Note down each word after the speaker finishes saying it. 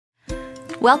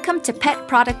Welcome to Pet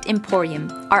Product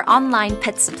Emporium, our online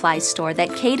pet supply store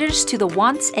that caters to the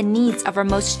wants and needs of our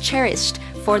most cherished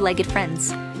four-legged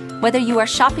friends. Whether you are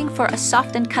shopping for a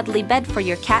soft and cuddly bed for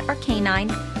your cat or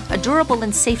canine, a durable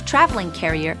and safe traveling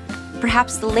carrier,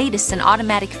 perhaps the latest in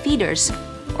automatic feeders,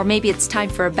 or maybe it's time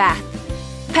for a bath,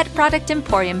 Pet Product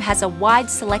Emporium has a wide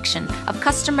selection of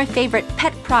customer-favorite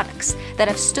pet products that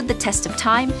have stood the test of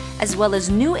time, as well as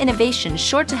new innovations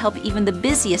sure to help even the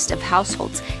busiest of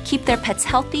households keep their pets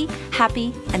healthy,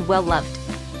 happy, and well-loved.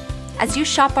 As you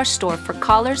shop our store for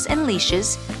collars and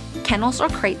leashes, kennels or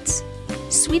crates,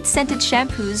 sweet-scented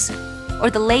shampoos, or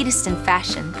the latest in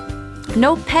fashion,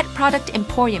 no Pet Product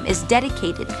Emporium is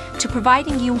dedicated to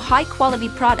providing you high-quality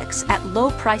products at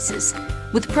low prices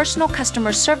with personal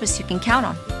customer service you can count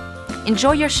on.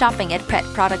 Enjoy your shopping at Pet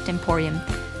Product Emporium.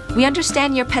 We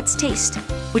understand your pet's taste,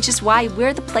 which is why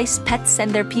we're the place pets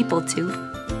send their people to.